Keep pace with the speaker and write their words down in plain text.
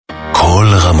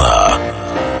בכל רמה.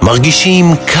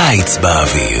 מרגישים קיץ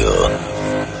באוויר.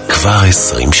 כבר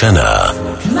 20 שנה.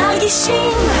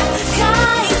 מרגישים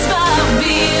קיץ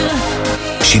באוויר.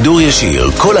 שידור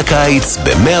ישיר כל הקיץ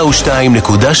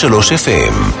ב-102.3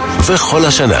 FM וכל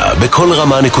השנה בכל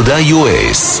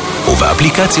רמה.us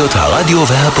ובאפליקציות הרדיו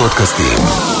והפודקאסטים.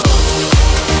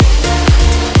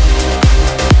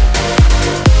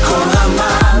 כל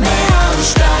רמה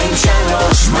 102.3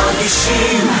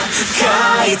 מרגישים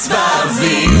קיץ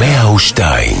באוויר.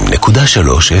 102.3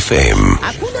 FM.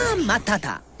 אקונה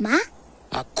מטאטה. מה?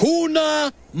 אקונה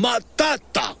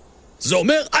מטאטה. זה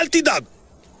אומר אל תדאג.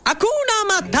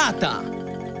 אקונה מטאטה.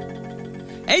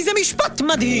 איזה משפט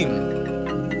מדהים.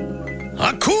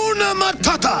 אקונה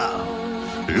מטאטה.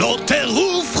 לא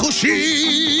טירוף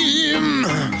חושים.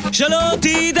 שלא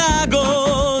תדאג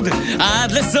עוד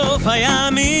עד לסוף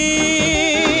הימים.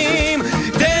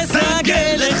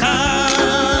 תסגל לך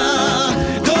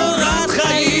תורת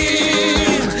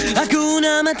חיים.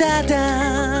 אקונה מטאטה.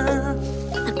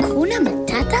 אקונה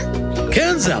מטאטה?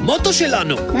 כן, זה המוטו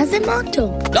שלנו. מה זה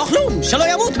מוטו? לא כלום, שלא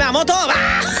ימות מהמוטו.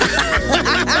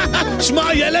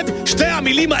 שמע ילד, שתי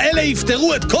המילים האלה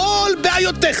יפתרו את כל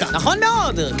בעיותיך. נכון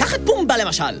מאוד, קח את פומבה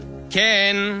למשל.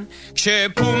 כן,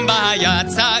 כשפומבה היה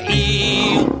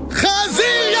צעיר.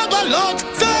 חזיר יבלות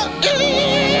צעיר.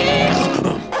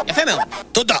 יפה מאוד.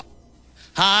 תודה.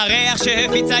 הריח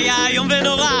שהפיץ היה איום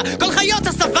ונורא, כל חיות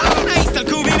הסוואנה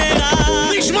הסתלקו במהרה.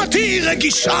 נשמתי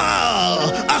רגישה,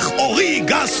 אך אורי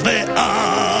גס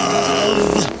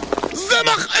ועב. זה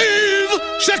מכאיב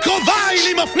שקרוביי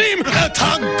לי מפנים את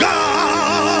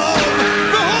הגב.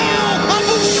 והוא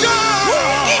הבושה, הוא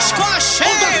הרגיש כה אשם.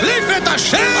 הוא תחליף את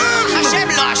השם. השם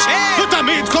לא אשם.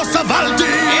 ותמיד כה סבלתי.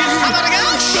 איך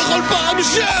המרגש? בכל פעם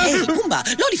היי, פומבה,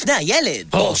 לא לפני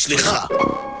הילד. סליחה.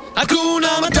 אקונה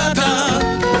מטאטה,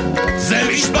 זה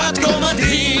משפט כה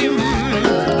מדהים.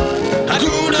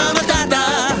 אקונה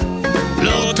מטאטה,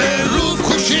 לא טירוף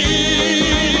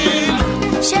חושים.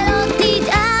 שלא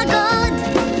תדאג עוד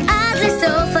עד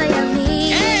לסוף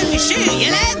הימים. כן, שיר,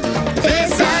 ילד.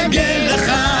 תסגל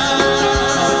לך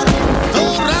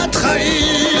תורת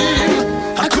חיים.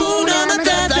 אקונה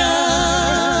מטאטה.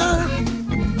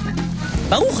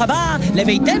 ברוך הבא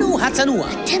לביתנו הצנוע.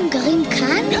 אתם גרים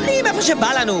כאן? גרים איפה שבא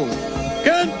לנו.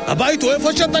 כן, הבית הוא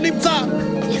איפה שאתה נמצא.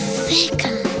 יפה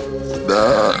כאן.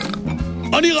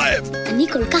 אני רעב. אני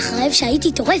כל כך רעב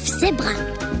שהייתי טורף זברה.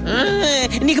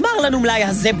 נגמר לנו מלאי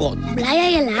הזברות. אולי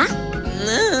איילה?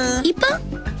 היא פה?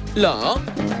 לא.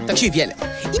 תקשיב ילד,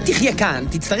 אם תחיה כאן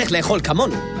תצטרך לאכול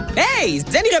כמונו. היי,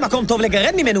 זה נראה מקום טוב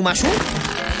לגרד ממנו משהו.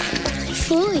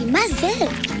 פוי, מה זה?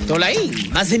 תולעים,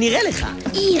 מה זה נראה לך?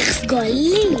 איך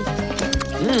גולי.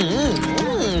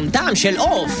 טעם של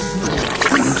עוף.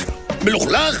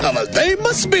 מלוכלך אבל די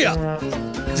משביע.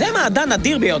 זה מעדן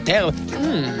נדיר ביותר.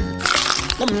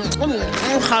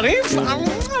 חריף,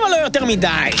 אבל לא יותר מדי.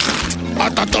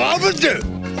 אתה תאהב את זה.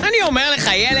 אני אומר לך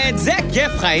ילד, זה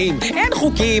כיף חיים. אין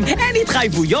חוקים, אין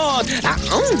התחייבויות.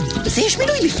 זה יש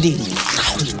מילוי בפנים.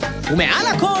 ומעל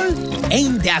הכל,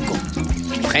 אין דאגות.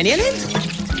 ובכן ילד?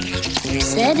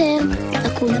 בסדר,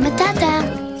 אקונה מטאטה.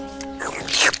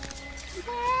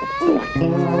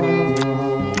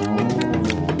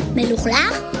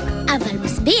 מלוכלך, אבל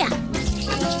משביע.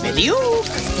 בדיוק.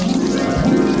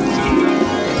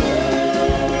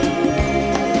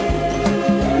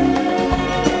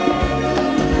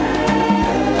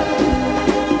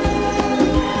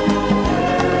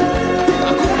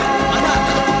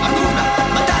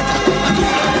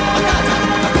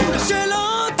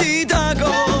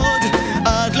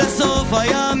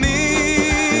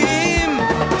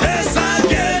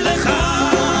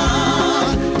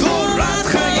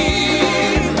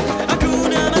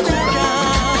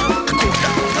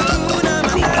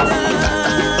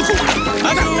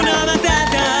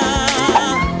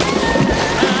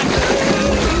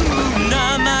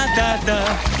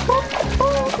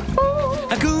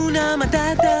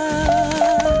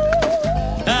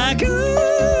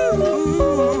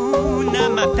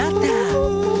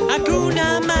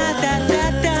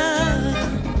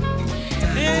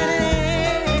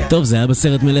 טוב, זה היה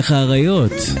בסרט מלך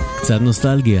האריות, קצת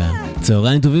נוסטלגיה.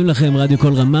 צהריים טובים לכם, רדיו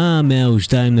כל רמה,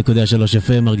 102.3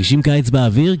 FM, מרגישים קיץ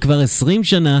באוויר כבר 20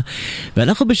 שנה,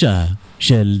 ואנחנו בשעה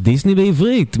של דיסני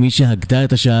בעברית. מי שהגתה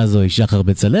את השעה הזו היא שחר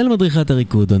בצלאל, מדריכת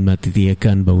הריקוד, עוד מעט תהיה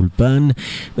כאן באולפן.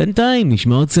 בינתיים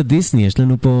נשמע עוד קצת דיסני, יש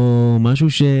לנו פה משהו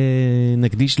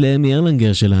שנקדיש לאמי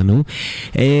ארלנגר שלנו.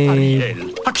 אריאל,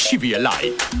 הקשיבי אליי,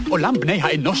 עולם בני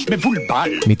האנוש מבולבל.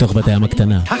 מתוך בת הים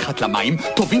הקטנה. תחת למים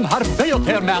טובים הרבה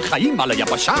יותר מהחיים על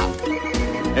היבשה.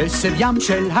 עשב ים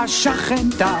של השכן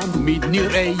תמיד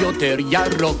נראה יותר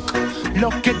ירוק, לא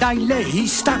כדאי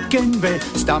להסתכן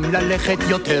וסתם ללכת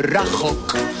יותר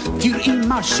רחוק. תראי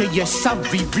מה שיש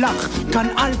סביב לך, כאן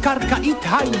על קרקעית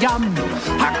הים,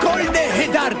 הכל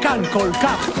נהדר כאן כל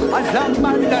כך, אז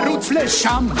למה לרוץ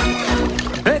לשם?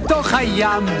 בתוך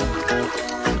הים,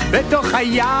 בתוך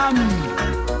הים,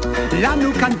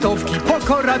 לנו כאן טוב כי פה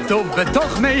קורה טוב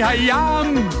בתוך מי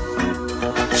הים.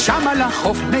 שם על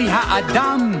החוף מי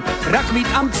האדם רק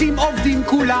מתאמצים עובדים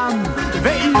כולם,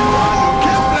 ואילו אנו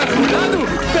כיף לכולנו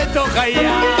בתוך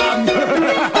הים.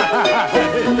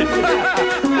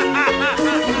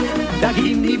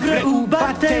 דגים נבראו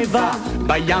בטבע,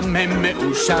 בים הם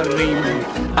מאושרים,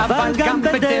 אבל גם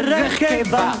בדרך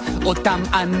קבע אותם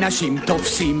אנשים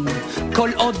תופסים. כל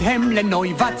עוד הם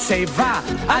לנוי וצבע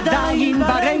עדיין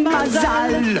ברי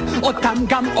מזל, אותם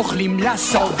גם אוכלים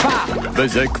לסובה,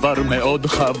 וזה כבר מאוד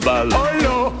חבל. או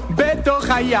לא, בתוך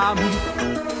הים,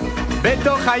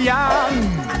 בתוך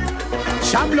הים,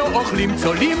 שם לא אוכלים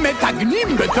צולים,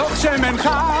 מתגנים בתוך שמן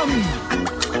חם.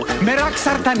 מרק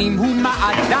סרטנים הוא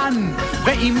מעדן,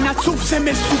 ואם נצוף זה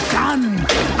מסוכן,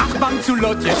 אך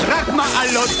במצולות יש רק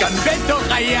מעלות כאן בתוך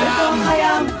הים. בתוך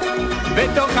הים,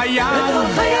 בתוך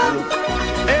הים,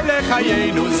 אלה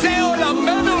חיינו, זה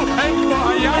עולמנו, אין כמו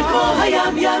הים. אין כמו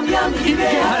הים, ים, ים, הנה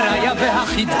הריה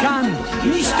והחידקן,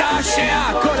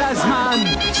 נשתעשע כל הזמן,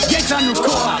 יש לנו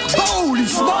כוח, בואו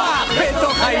לשמוח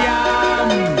בתוך הים.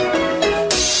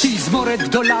 תזמורת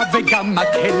גדולה וגם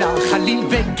מקהלה, חליל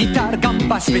וגיטר, גם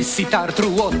בס וסיטר,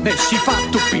 תרועות, נשיפה,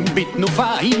 תופים בתנופה,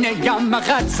 הנה גם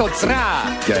החצוצרה.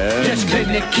 יש כלי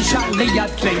נקישה ליד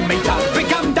כלי מיתר,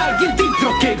 וגם דגילדין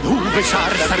רוקד הוא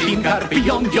ושר, סרדין,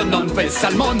 קרפיון, דיונון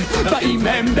וסלמון, באים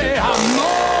הם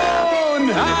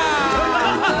בהמון.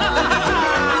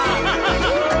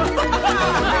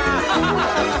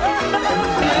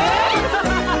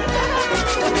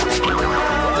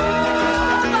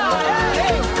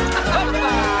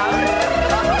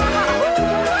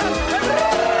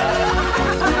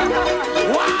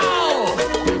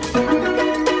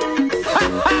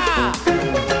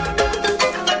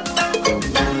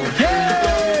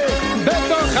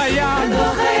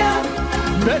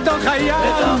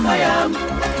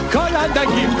 כל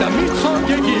הדגים תמיד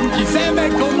חוגגים כי זה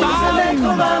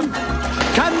מקומם,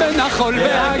 כאן בין החול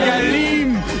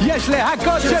והגלים יש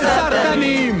להקות של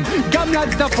סרטנים, גם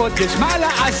לצדפות יש מה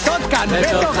לעשות כאן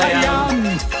בתוך הים.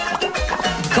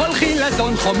 כל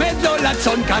חילזון חומד לו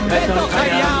לצון כאן בתוך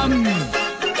הים,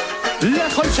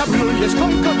 לכל שבלול יש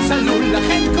כל קוד צלול,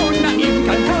 לכן כל נעים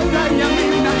כאן כל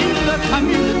הימים, נעים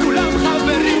ותמיד כולם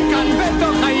חברים כאן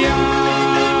בתוך הים.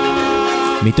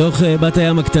 מתוך בת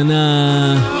הים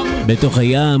הקטנה, בתוך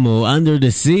הים, או Under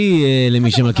the Sea,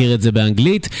 למי שמכיר את זה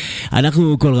באנגלית.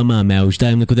 אנחנו כל רמה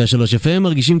 102.3 FM,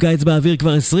 מרגישים קיץ באוויר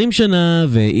כבר 20 שנה,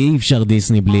 ואי אפשר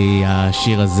דיסני בלי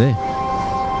השיר הזה.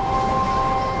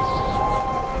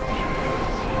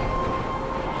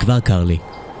 כבר קר לי.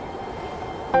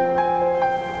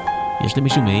 יש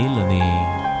למישהו מעיל? אני...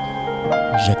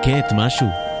 ז'קט, משהו?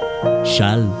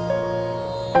 של?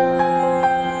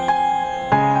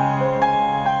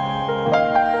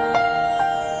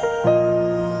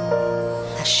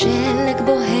 השלג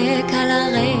בוהק על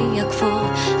הרי הכפור,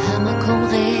 המקום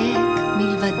ריק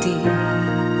מלבדי,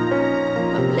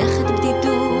 ממלכת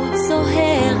בדידות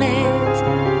זוהרת,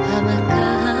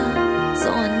 המלכה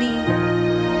זו אני,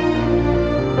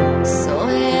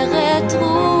 זוהרת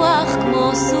רוח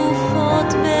כמו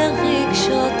סופות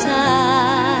ברגשותיי,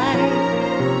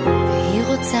 והיא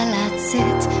רוצה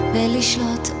לצאת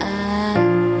ולשלוט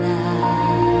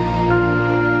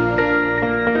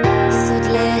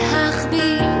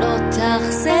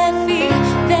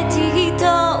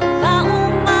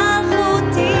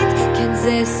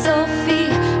סופי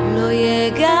לא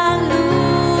יגלו,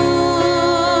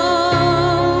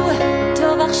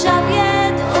 טוב עכשיו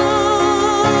ידעו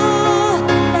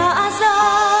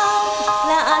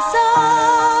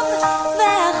לעזוב,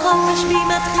 והחופש בי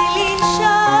מתחיל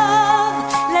לנשוב,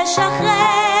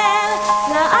 לשחרר,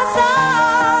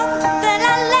 לעזוב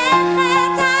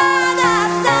וללכת עד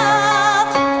הסוף,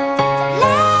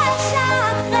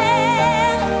 לשחרר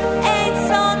אין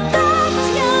סודות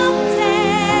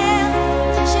יותר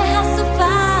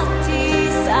שהסופה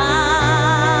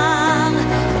תסער,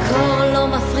 קור לא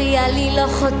מפריע לי לא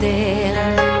חודר,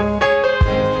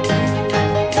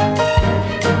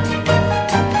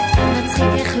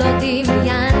 מצחיק איך לא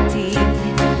דמיינתי,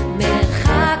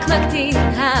 מרחק מקטין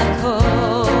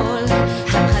הכל,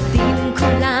 הפחדים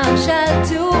כולם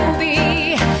שלטו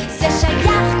בי, זה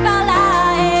שייך כבר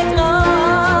לאתמול,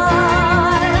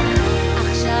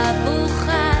 עכשיו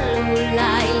אוכל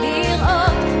אולי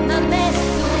לראות מה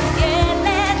מסוגל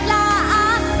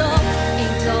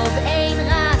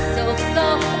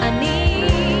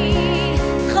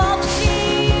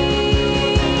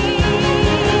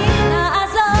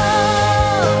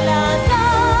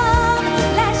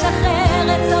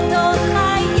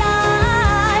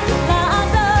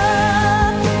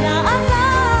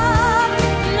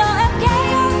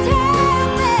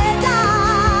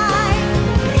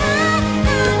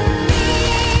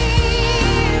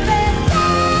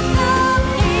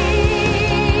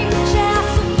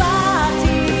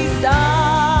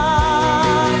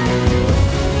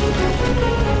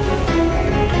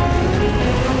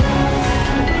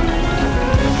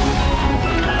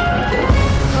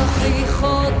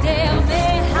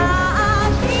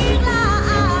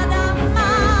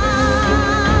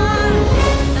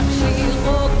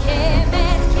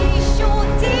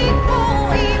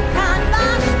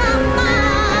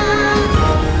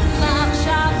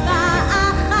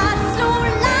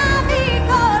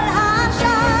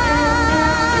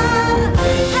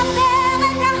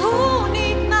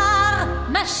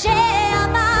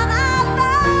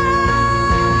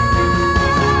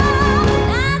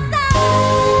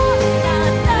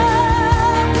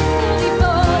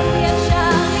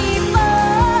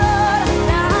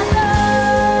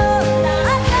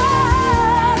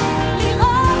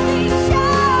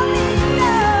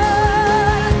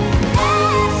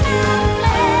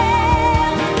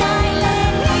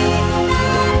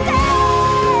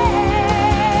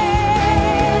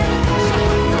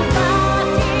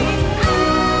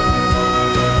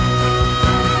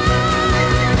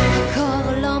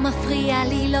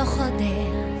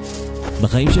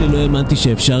בחיים שלי לא האמנתי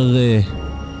שאפשר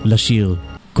לשיר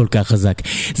כל כך חזק.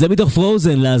 זה מתוך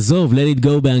פרוזן, לעזוב, Let It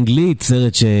Go באנגלית,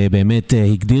 סרט שבאמת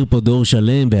הגדיר פה דור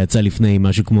שלם ויצא לפני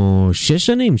משהו כמו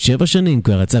 7 שנים,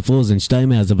 כבר יצא פרוזן 2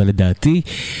 מאז, אבל לדעתי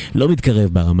לא מתקרב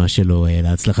ברמה שלו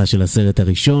להצלחה של הסרט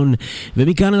הראשון.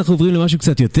 ומכאן אנחנו עוברים למשהו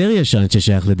קצת יותר ישן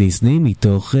ששייך לדיסני,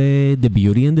 מתוך The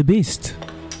Beauty and the Beast.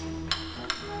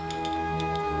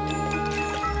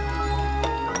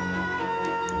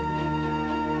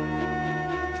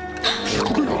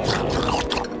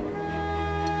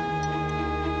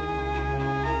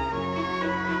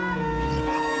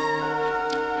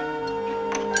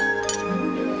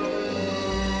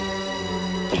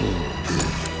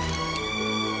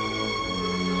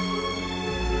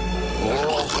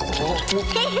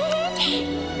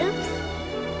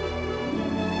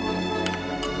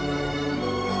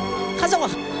 חזור.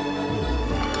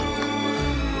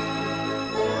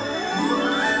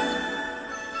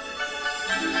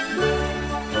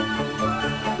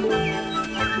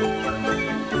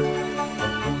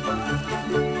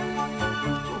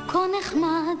 כה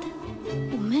נחמד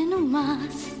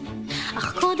ומנומס,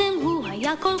 אך קודם הוא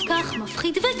היה כל כך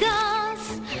מפחיד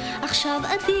וגס. עכשיו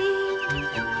עדין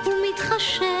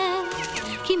ומתחשב,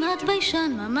 כמעט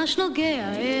ביישן, ממש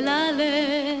נוגע אל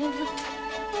הלב.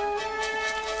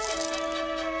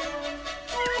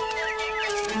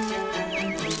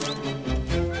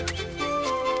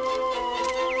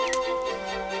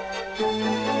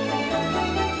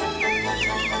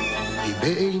 היא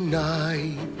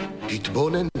בעיניי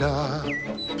התבוננה,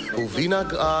 ובי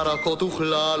נגעה רכות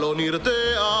וכלל לא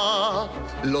נרתעה.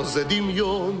 לא זה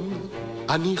דמיון,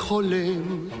 אני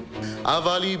חולם,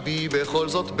 אבל ליבי בכל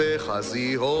זאת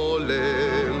בחזי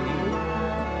הולם.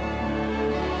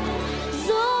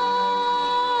 זו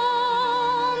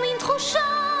מין תחושה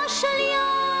של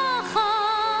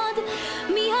יחד,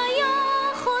 מי היה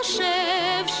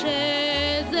חושב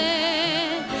שזה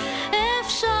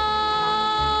אפשר?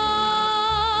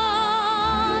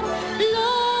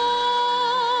 לא,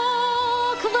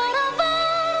 כבר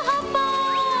עבר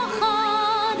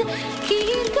הפחד, כי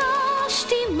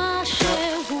הרגשתי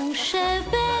משהו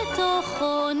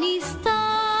שבתוכו נסתר.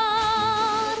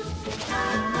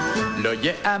 לא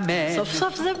יאמן, סוף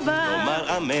סוף זה בא,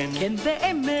 אומר אמן, כן זה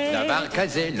אמת, דבר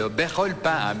כזה לא בכל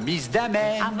פעם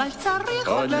מזדמן, אבל צריך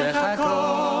עוד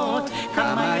לחכות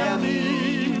כמה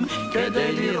ימים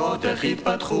כדי לראות איך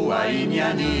יתפתחו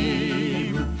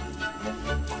העניינים.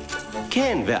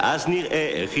 כן, ואז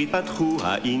נראה איך יתפתחו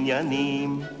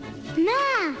העניינים. מה?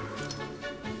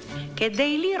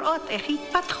 כדי לראות איך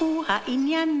יתפתחו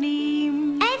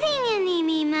העניינים. איזה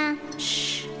עניינים, אמא?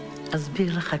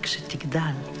 אסביר לך כשתגדל.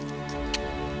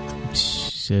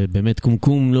 שבאמת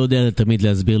קומקום לא יודע תמיד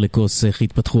להסביר לכוס איך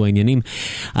התפתחו העניינים.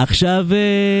 עכשיו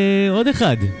עוד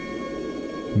אחד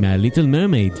מה-Little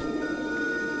Mermaid,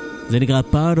 זה נקרא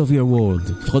Part of Your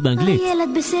World, לפחות באנגלית. הילד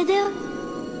בסדר?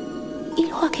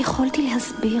 אילו רק יכולתי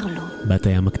להסביר לו. בת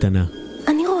הים הקטנה.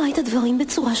 אני רואה את הדברים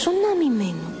בצורה שונה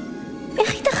ממנו.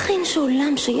 איך ייתכן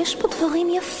שעולם שיש בו דברים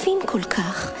יפים כל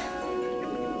כך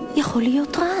יכול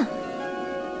להיות רע?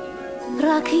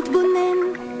 רק התבונן,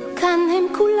 כאן הם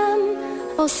כולם,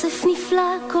 אוסף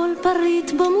נפלא, כל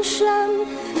פריט בו מושלם,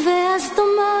 ואז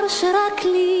תאמר שרק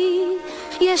לי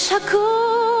יש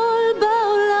הכל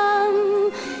בעולם.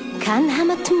 כאן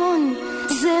המטמון,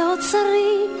 זה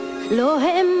אוצרי, לא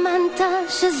האמנת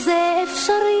שזה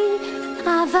אפשרי,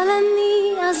 אבל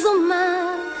אני אז אומר,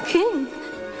 כן,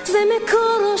 זה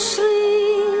מקור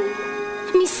אושרי.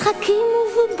 משחקים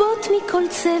ובובות מכל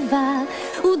צבע,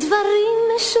 ודברים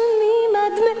משונים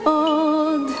עד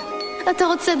מאוד. אתה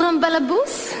רוצה דרם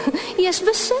בלבוס? יש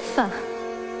בשפע.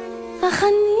 אך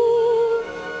אני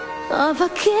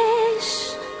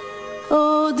אבקש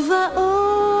עוד ועוד.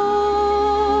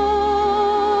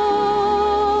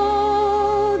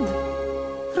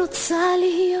 רוצה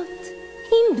להיות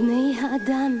עם בני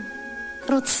האדם,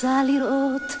 רוצה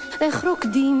לראות איך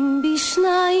רוקדים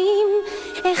בשניים,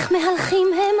 איך מהלכים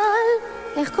הם על,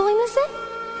 איך קוראים לזה?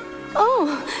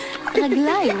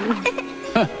 רגליים.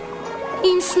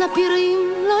 עם סנפירים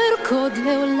לא ארקוד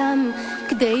לעולם,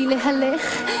 כדי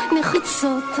להלך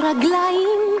נחוצות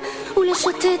רגליים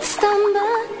ולשוטט סתם בה,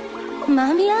 מה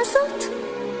המילה הזאת?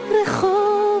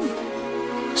 רחוב.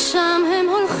 שם הם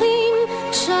הולכים,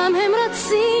 שם הם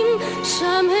רצים,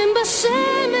 שם הם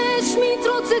בשמש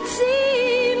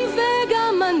מתרוצצים,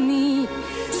 וגם אני,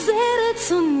 זה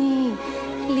רצוני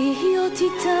להיות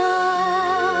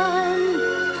איתם.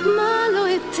 מה לא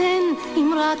אתן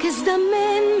אם רק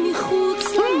אזדמן מחוץ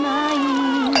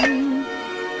למים,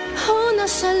 הון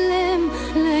השלם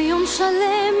ליום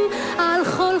שלם על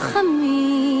חול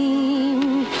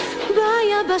חמים.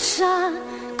 ביה ביבשה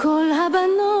כל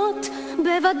הבנות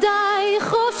בוודאי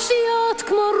חופשיות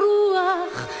כמו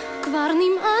רוח, כבר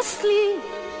נמאס לי,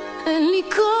 אין לי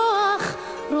כוח,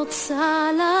 רוצה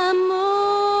לעמוד.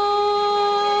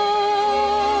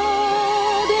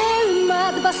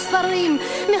 אלמד בספרים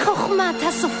מחוכמת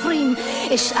הסופרים,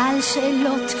 אשאל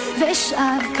שאלות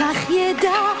ואשאב כך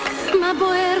ידע מה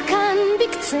בוער כאן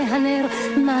בקצה הנר,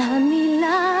 מה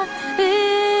המילה אש.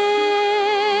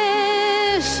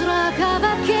 רק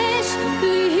אבקש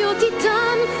להיות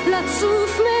איתם,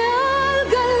 לצוף מעל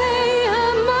גלי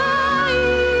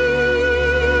המים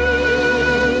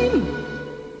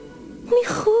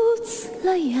מחוץ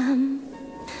לים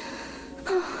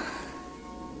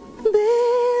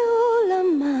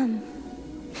בעולמם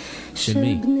של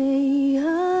בני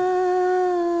האדם.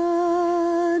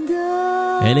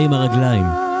 אלה עם הרגליים.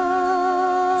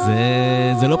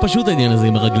 זה לא פשוט העניין הזה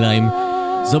עם הרגליים.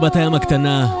 זו בת הים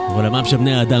הקטנה, עולמם של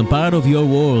בני האדם, Part of your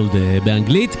world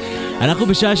באנגלית. אנחנו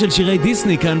בשעה של שירי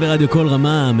דיסני כאן ברדיו כל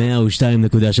רמה 102.3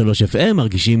 FM,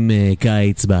 מרגישים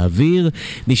קיץ באוויר.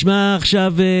 נשמע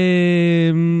עכשיו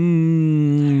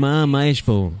מה יש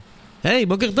פה? היי,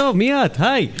 בוקר טוב, מי את?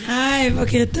 היי. היי,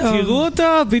 בוקר טוב. תראו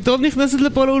אותה, פתאום נכנסת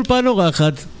לפה לאולפן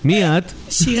אורחת. מי את?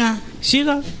 שירה.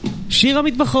 שירה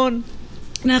מטבחון.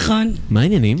 נכון. מה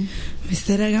העניינים?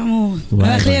 בסדר גמור.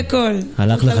 הלך לי הכל.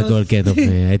 הלך לך הכל, כן, טוב.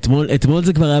 אתמול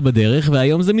זה כבר היה בדרך,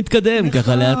 והיום זה מתקדם,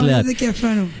 ככה לאט לאט. זה כיף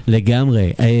לנו.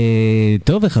 לגמרי.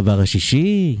 טוב, איך עבר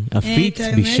השישי? אפית,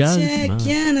 בישל? האמת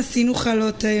שכן, עשינו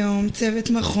חלות היום, צוות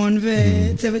מכון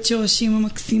וצוות שורשים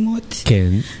המקסימות. כן.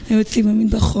 היו אצלי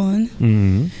במטבחון.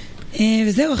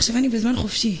 וזהו, עכשיו אני בזמן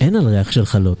חופשי. אין על ריח של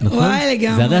חלות, נכון? וואי,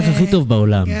 לגמרי. זה הריח הכי טוב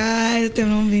בעולם. אתם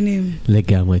לא מבינים.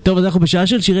 לגמרי. טוב, אז אנחנו בשעה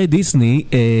של שירי דיסני.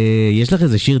 יש לך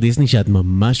איזה שיר דיסני שאת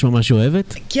ממש ממש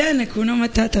אוהבת? כן, אקונה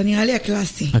מטאטה, נראה לי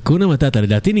הקלאסי. אקונה מטאטה,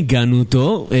 לדעתי ניגענו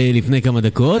אותו לפני כמה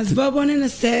דקות. אז בוא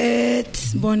ננסה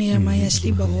בוא נראה מה יש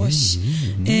לי בראש.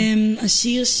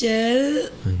 השיר של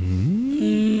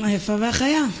היפה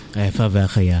והחיה. היפה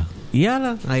והחיה.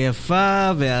 יאללה,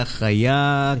 היפה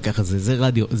והחיה, ככה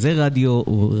זה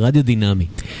רדיו דינמי.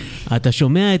 אתה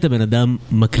שומע את הבן אדם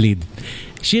מקליד.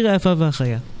 שיר היפה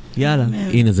והחיה. יאללה,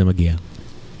 הנה זה מגיע.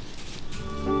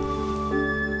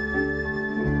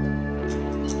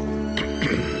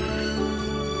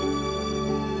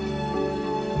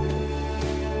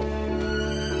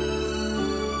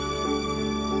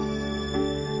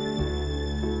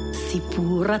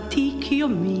 סיפור עתיק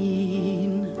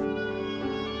יומין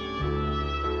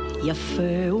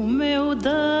יפה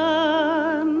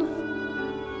ומעודן,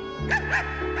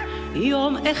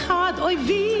 יום אחד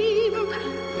אויבים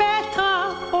פתע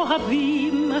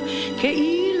אוהבים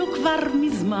כאילו כבר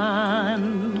מזמן,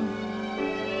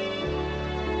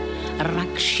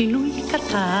 רק שינוי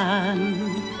קטן,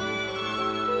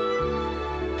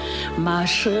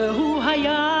 משהו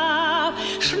היה,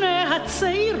 שני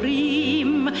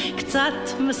הצעירים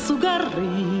קצת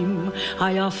מסוגרים,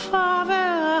 היפה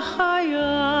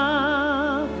והחיה.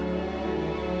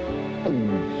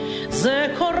 זה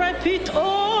קורה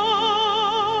פתאום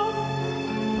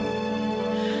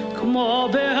כמו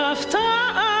בהפתעה,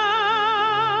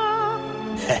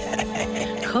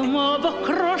 כמו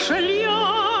בקרו של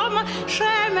יום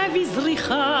שמביא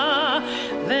זריחה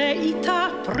ואיתה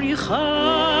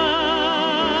פריחה.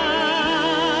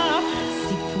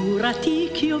 סיפור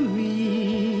עתיק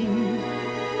יומין,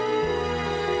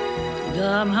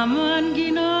 גם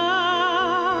המנגינה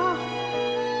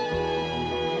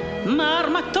מר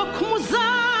מתוק מוזר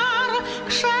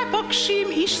כשפוגשים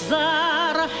איש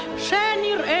זר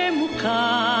שנראה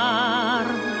מוכר,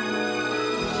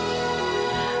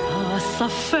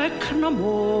 הספק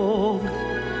נמוג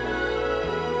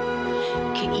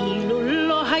כאילו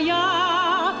לא היה,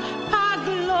 פג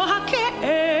לו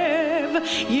הכאב,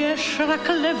 יש רק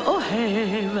לב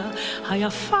אוהב,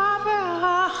 היפה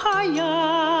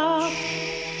והחיה.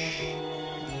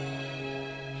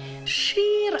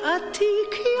 שיר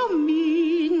עתיק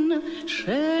יומין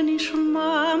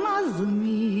שנשמע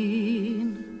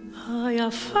מזמין,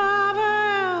 היפה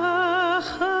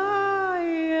והחיה.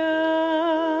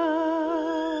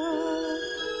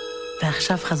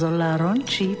 ועכשיו חזור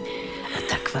לארונצ'י,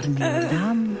 אתה כבר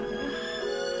נרדם.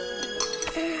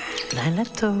 לילה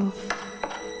טוב.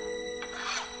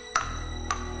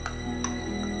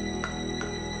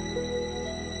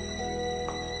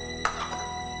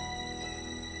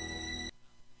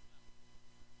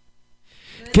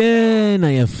 כן,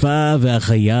 היפה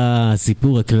והחיה,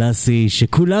 הסיפור הקלאסי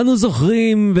שכולנו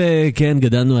זוכרים וכן,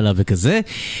 גדלנו עליו וכזה.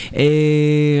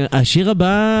 השיר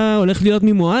הבא הולך להיות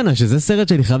ממואנה, שזה סרט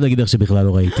שאני חייב להגיד לך שבכלל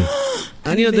לא ראיתי.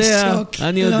 אני יודע.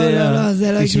 לא,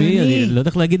 זה לא תשמעי, אני לא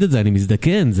יודע להגיד את זה, אני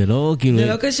מזדקן, זה לא כאילו... זה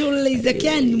לא קשור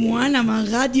להזדקן, מואנה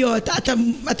מהרדיו,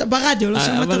 אתה ברדיו, לא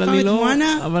שמעת פעם את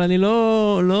מואנה? אבל אני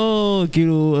לא,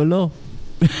 כאילו, לא.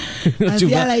 אז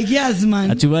יאללה, הגיע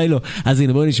הזמן. התשובה היא לא. אז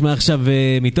הנה, בואו נשמע עכשיו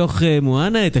מתוך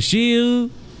מואנה את השיר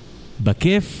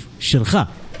בכיף שלך.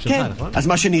 כן, אז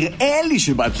מה שנראה לי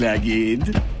שבאת להגיד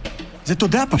זה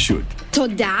תודה פשוט.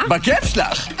 תודה? בכיף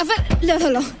שלך. אבל,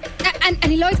 לא.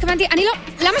 אני לא התכוונתי,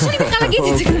 למה שאני בכלל להגיד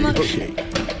את זה? כלומר...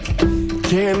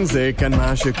 כן, זה כאן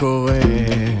מה שקורה.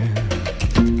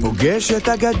 פוגש את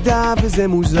אגדה וזה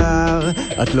מוזר,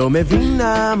 את לא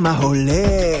מבינה מה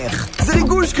הולך, זה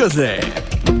ריגוש כזה.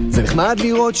 זה נחמד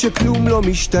לראות שכלום לא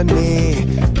משתנה,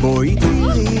 בואי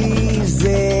תראי,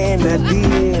 זה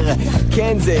נדיר.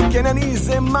 כן זה, כן אני,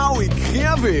 זה מהו, יקחי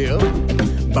אוויר.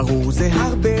 ברור זה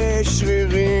הרבה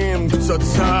שרירים,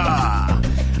 פצוצה,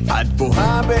 את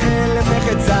בוהה באלף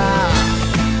מחצה.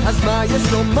 אז מה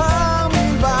יש לומר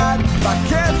מלבד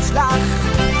בכיף שלך,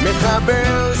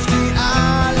 מחבר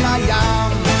שקיעה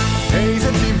לים.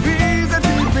 איזה טבעי, זה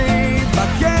טבעי,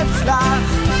 בכיף שלך,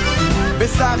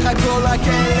 בסך הכל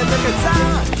הכלב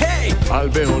וחצה. היי! על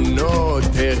בעונות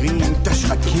הרים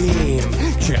תשחקים,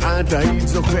 כשאת היית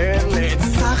זוכרת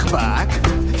סחבק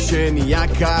שנהיה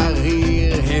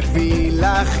קריר, הביא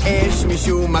לך אש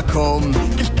משום מקום.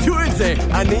 קלטו את זה,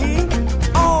 אני?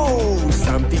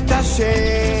 שמתי את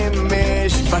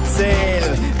השמש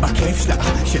בצל, בכיף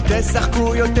שלך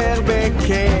שתשחקו יותר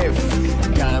בכיף,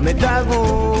 גם את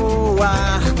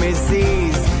הרוח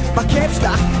מזיז, בכיף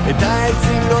שלך את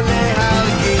העצים לא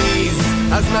להרגיז.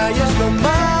 אז מה יש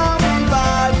לומר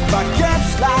מלבד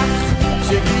בכיף שלך,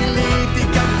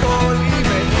 שגיליתי כאן כל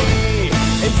אימני,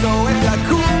 אין צורך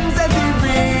לקום זה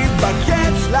טבעי,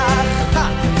 בכיף שלך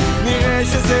נראה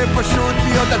שזה פשוט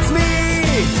להיות עצמי.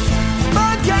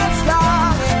 בכיף שלך,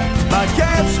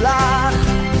 בכיף שלך.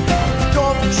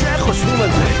 טוב שחושבים על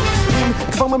זה, אם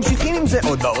כבר ממשיכים עם זה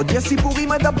עוד ועוד, יש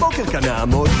סיפורים עד הבוקר כאן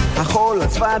נעמוד. החול,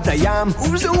 הצפת, הים,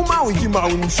 וזהו מאוי כי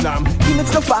מאוי מושלם. הנה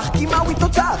צלופח, כי מאוי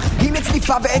תותח, הנה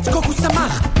צליפה ועץ קוקוס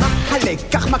צמח. מה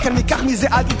הלקח, מה כאן ניקח מזה,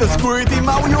 אל תתעסקו איתי,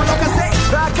 מאוי הוא לא כזה.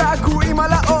 והקעקועים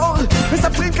על האור,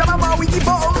 מספרים כמה מאוי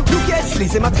גיבור. דוקי אצלי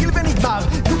זה מתחיל ונגמר,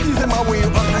 דוקי זה מאוי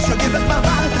הוא עוד נשגב את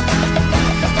מעבר.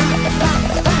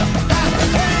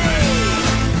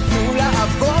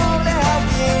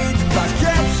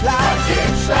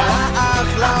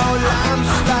 אחלה עולם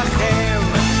שלכם,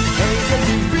 איזה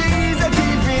טבעי, זה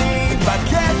טבעי,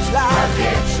 בכיף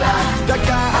שלך,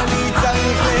 דקה אני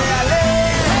צריך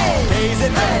להיעלם, איזה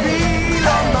טבעי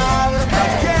לומר,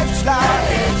 בכיף שלך,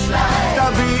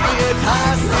 תביאי את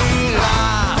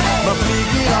הסירה,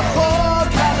 מפליגי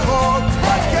רחוק רחוק,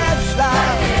 בכיף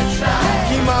שלך,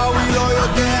 כי מאוי לא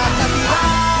יודע חתירה,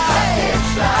 בכיף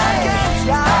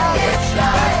שלך,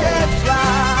 בכיף שלך.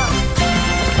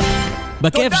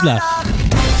 בכיף שלך.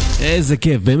 איזה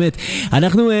כיף, באמת.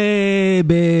 אנחנו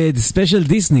בספיישל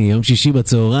דיסני, יום שישי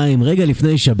בצהריים, רגע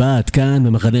לפני שבת, כאן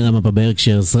במחנה רמה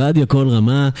בברקשרס, רדיו כל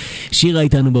רמה. שירה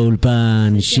איתנו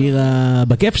באולפן, שירה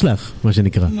בכיף שלך, מה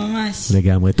שנקרא. ממש.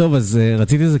 לגמרי. טוב, אז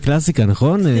רציתי איזה קלאסיקה,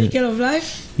 נכון? Circle of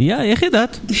Life? איך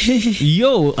ידעת?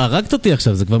 יו, הרגת אותי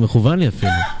עכשיו, זה כבר מכוון לי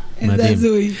אפילו. איזה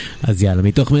הזוי. אז יאללה,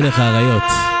 מתוך מלך האריות.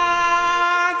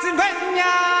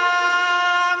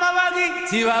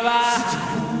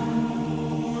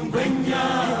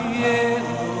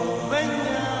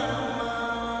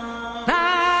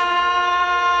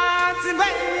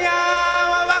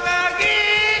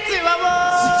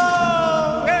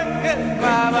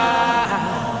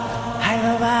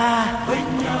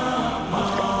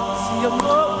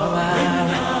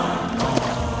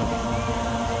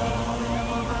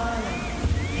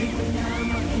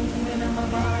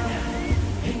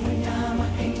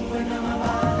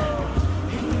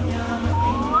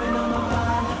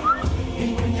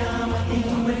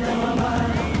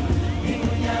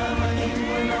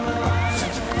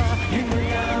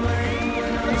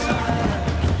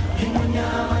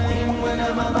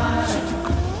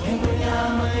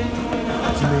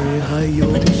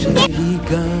 מהיום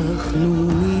שהיגחנו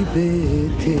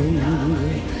מבטן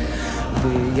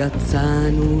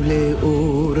ויצאנו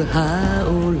לאור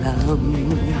העולם,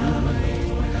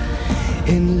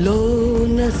 הן לא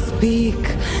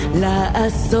נספיק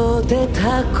לעשות את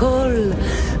הכל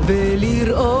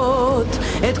ולראות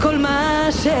את כל מה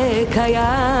שקיים.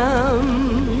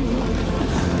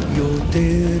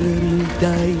 יותר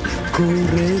מדי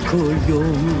קורה כל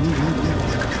יום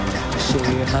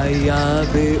שהיה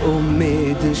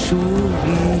ועומד שוב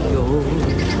להיות.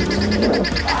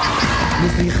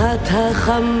 מזריחת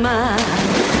החמה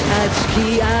עד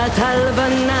שקיעת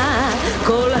הלבנה,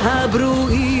 כל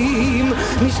הברואים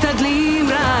משתדלים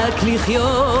רק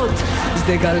לחיות.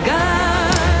 זה גלגל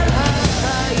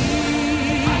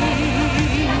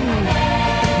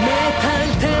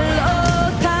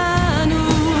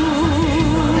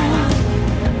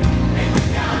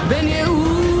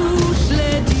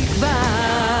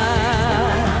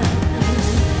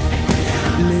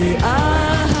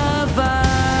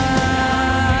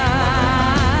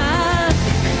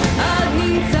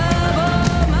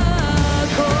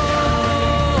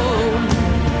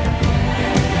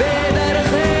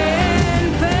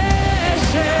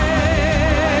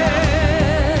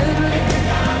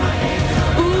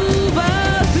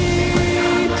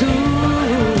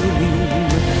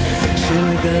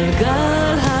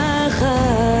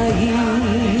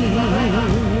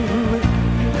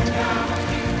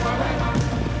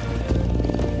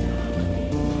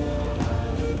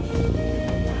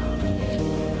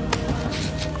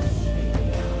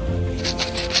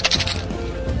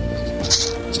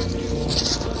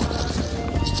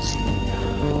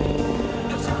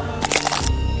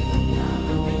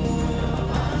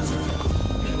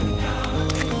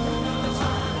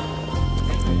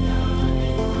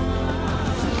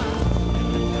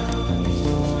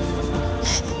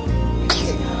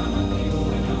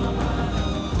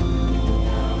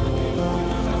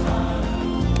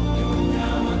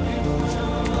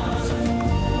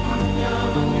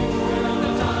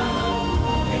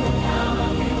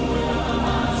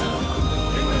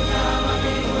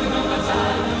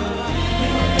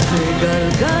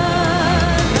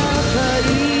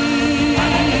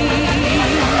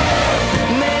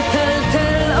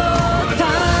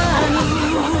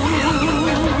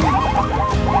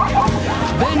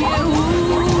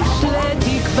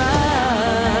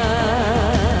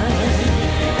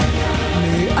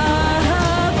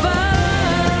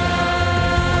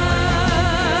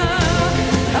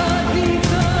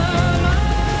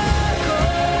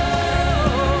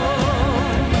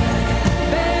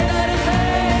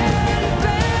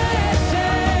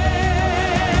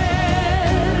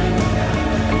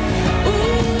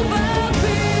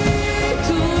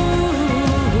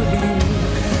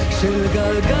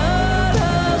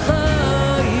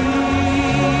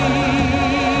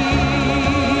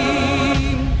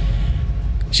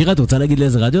שירה, את רוצה להגיד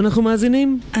לאיזה רדיו אנחנו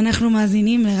מאזינים? אנחנו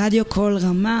מאזינים לרדיו קול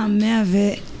רמה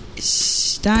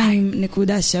 102.3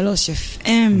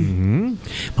 FM.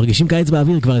 מרגישים קיץ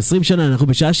באוויר כבר 20 שנה, אנחנו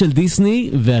בשעה של דיסני,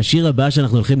 והשיר הבא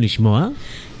שאנחנו הולכים לשמוע?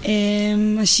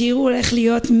 השיר הוא הולך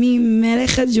להיות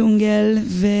ממלך הג'ונגל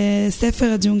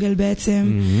וספר הג'ונגל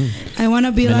בעצם. I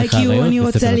wanna be like you, אני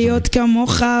רוצה להיות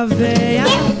כמוך,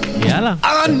 ויאללה.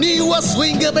 אני הוא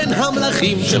הסווינגר בין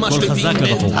המלכים שמשליטים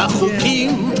את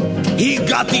החוקים.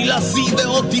 הגעתי לשיא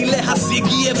ואותי להשיג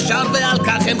אי אפשר ועל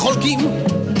כך אין חולקים.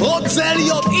 רוצה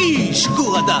להיות איש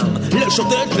גור אדם,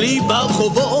 לשוטט לי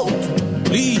ברחובות,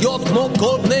 להיות כמו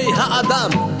כל בני האדם,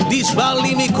 נשבר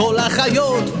לי מכל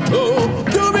החיות.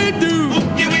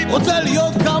 רוצה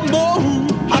להיות כמוהו,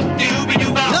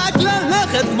 רק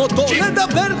ללכת כמותו,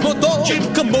 לדבר כמותו,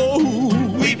 כמוהו.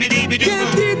 כן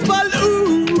תתפלאו,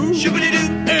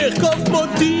 איך קוף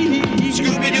כמותי,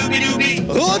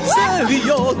 רוצה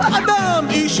להיות אדם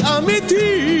איש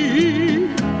אמיתי.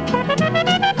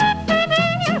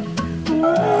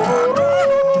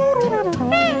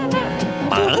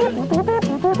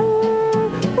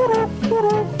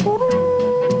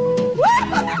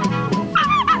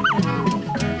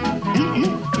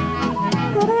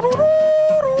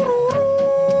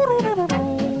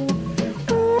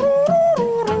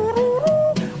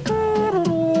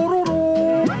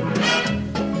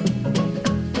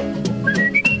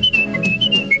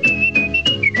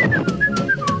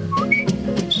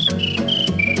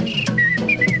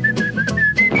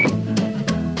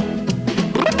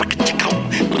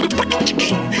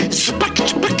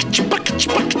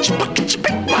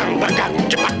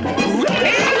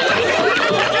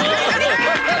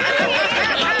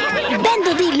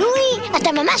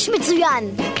 מצוין.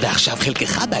 ועכשיו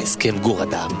חלקך בהסכם גור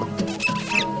אדם.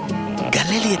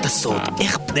 גלה לי את הסוד,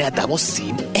 איך בני אדם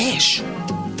עושים אש.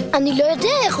 אני לא יודע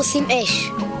איך עושים אש.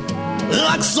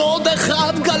 רק סוד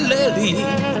אחד גלה לי,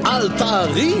 אל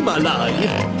תרים עליי.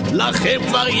 לכם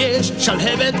כבר יש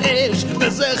שלהבת אש,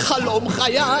 וזה חלום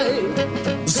חיי.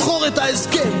 זכור את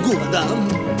ההסכם גור אדם,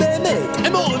 באמת,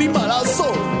 אמור לי מה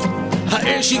לעשות.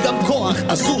 האש היא גם כוח,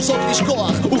 אסור סוד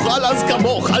לשכוח, אוכל אז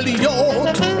כמוך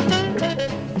להיות.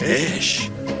 אש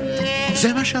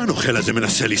זה מה שהנוכל הזה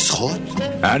מנסה לסחוט?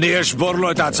 אני אשבור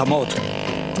לו את העצמות.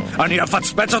 אני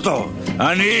אפצפץ אותו.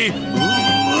 אני...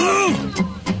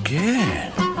 כן.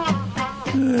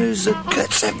 איזה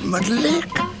קצב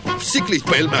מדליק. תפסיק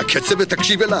להתפעל מהקצב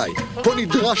ותקשיב אליי. פה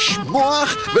נדרש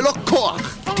מוח ולא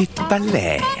כוח. תתפלא,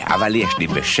 אבל יש לי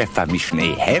בשפע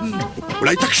משניהם.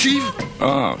 אולי תקשיב?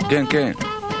 כן, כן.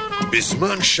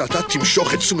 בזמן שאתה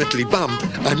תמשוך את תשומת ליבם,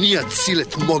 אני אציל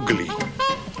את מוגלי.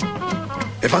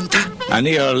 הבנת?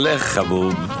 אני הולך,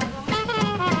 חבוב.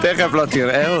 תכף לא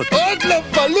תראה אותי. עוד לא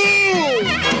בלו!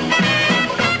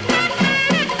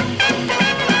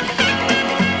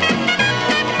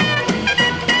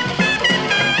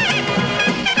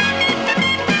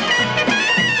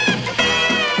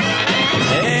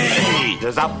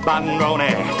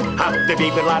 Zabanrone, have the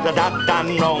people at the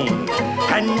danon.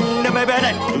 And the baby,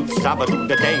 to Sabadu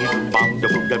the day, bomb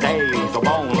the days, the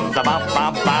bones, the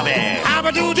bababe.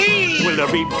 Abadudi! Will the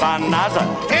reap banaza?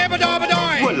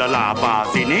 Ebadabadoi! Will the la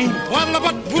basini?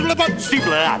 Wallabat,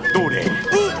 Stibla at Dode.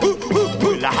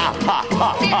 Will the ha ha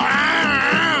ha ha.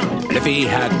 לפי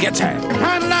הגצה.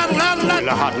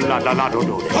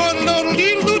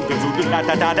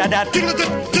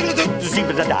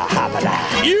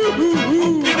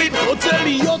 רוצה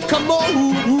להיות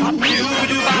כמוהו,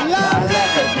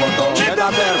 ללכת מותו,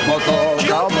 לדבר מותו,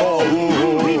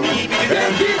 כמוהו,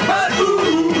 הם תתפלאו,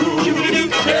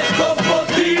 לשקוף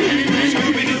אותי,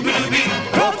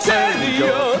 רוצה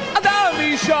להיות אדם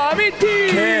איש אמיתי.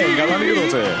 כן, גם אני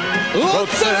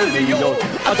רוצה להיות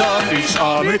אדם איש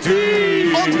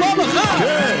אמיתי. עוד פעם אחת.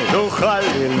 כן, נוכל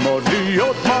ללמוד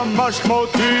להיות ממש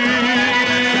כמותי.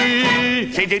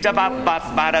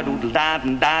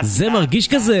 זה מרגיש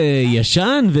כזה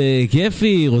ישן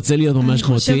וכיפי, רוצה להיות ממש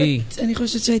כמותי. אני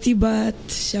חושבת שהייתי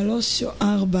בת 3 או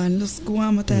 4, אני לא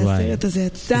סגורה מתי הסרט הזה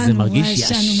יצא. זה מרגיש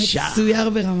ישן. הוא מצויר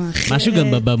ברמה אחרת. משהו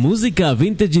גם במוזיקה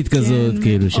הווינטג'ית כזאת,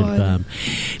 כאילו של פעם.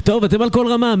 טוב, אתם על כל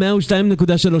רמה,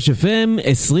 102.3 FM,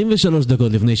 23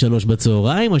 דקות לפני 3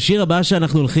 בצהריים. השיר הבא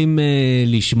שאנחנו הולכים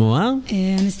לשמוע,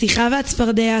 הנסיכה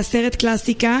והצפרדע, סרט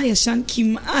קלאסיקה, ישן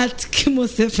כמעט כמו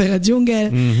ספר הג'ונגל.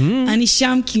 אני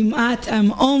שם כמעט,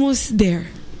 I'm almost there.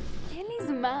 אין לי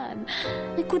זמן,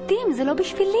 ריקודים זה לא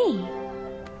בשבילי.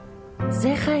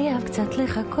 זה חייב קצת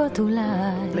לחכות אולי.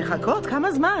 לחכות?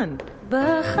 כמה זמן?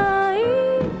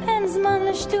 בחיים אין זמן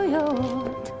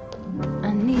לשטויות,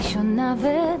 אני שונה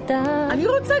ודי. אני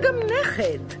רוצה גם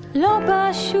נכד. לא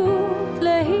פשוט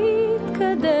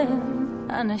להתקדם,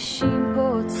 אנשים פה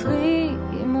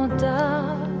עוצרים אותך.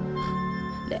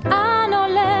 לאן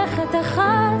הולכת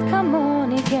אחת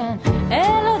כמוני, כן,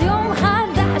 אל עוד יום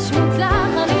חדש מוצלח.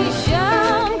 אני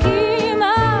שם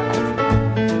כמעט,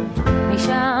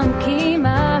 משם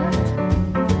כמעט.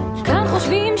 כאן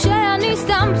חושבים שאני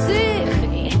סתם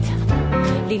פסיכית,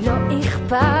 לי לא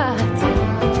אכפת.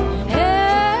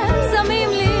 הם שמים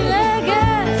לי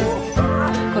רגל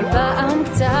כל פעם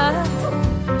קצת,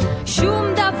 שום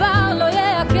דבר לא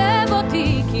יעכב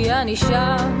אותי, כי אני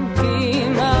שם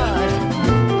כמעט.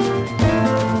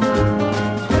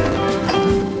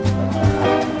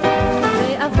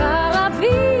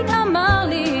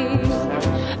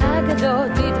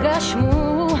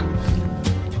 תתגשמו,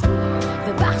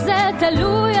 ובך זה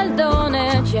תלוי על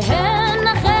דונת שהן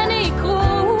אכן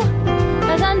יקרו.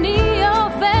 אז אני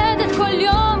עובדת כל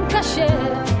יום קשה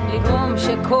לגרום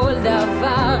שכל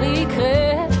דבר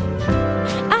יקרה.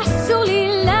 אסור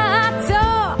לי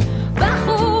לעצור,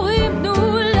 בחורים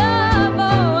תנו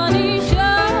לבוא. אני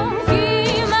שם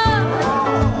כמעט,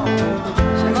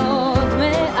 שמות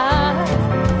מעט,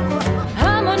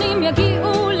 המונים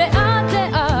יגיעו לאט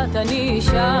לאט. אני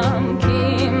שם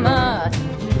כמעט,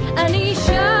 אני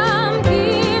שם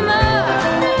כמעט.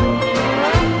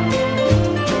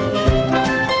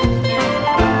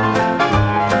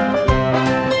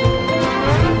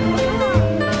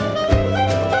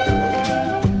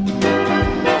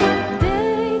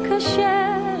 די קשה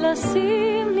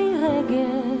לשים לי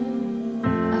רגל,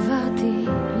 עברתי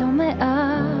לא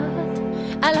מעט,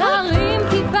 על הרים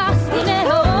טיפסתי,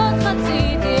 נהרות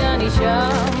חציתי. אני שם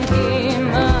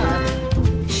כמעט,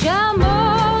 שם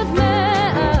עוד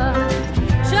מעט,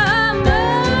 שם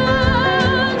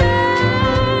עוד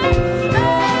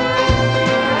מעט.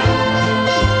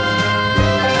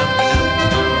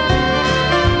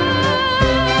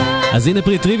 אז הנה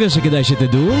פרי טריוויה שכדאי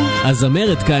שתדעו.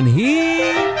 הזמרת כאן היא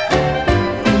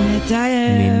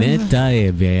נינת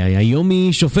טייב. היום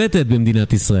היא שופטת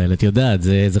במדינת ישראל, את יודעת,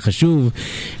 זה חשוב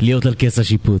להיות על כס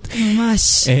השיפוט.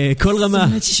 ממש. כל רמה. זאת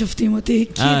אומרת ששופטים אותי.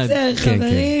 קיצר,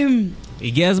 חברים.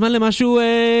 הגיע הזמן למשהו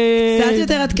קצת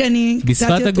יותר עדכני.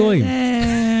 בשפת הגויים.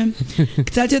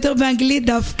 קצת יותר באנגלית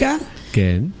דווקא.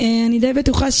 כן. אני די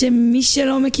בטוחה שמי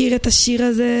שלא מכיר את השיר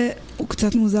הזה, הוא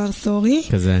קצת מוזר, סורי.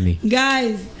 כזה אני.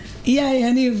 Guys,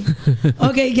 יניב.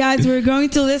 Okay, guys, we're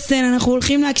going to listen. אנחנו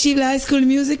הולכים להקשיב ל-High School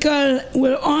Musical.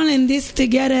 We're on in this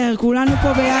together. כולנו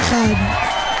פה ביחד.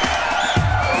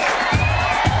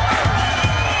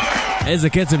 איזה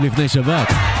קצב לפני שבת.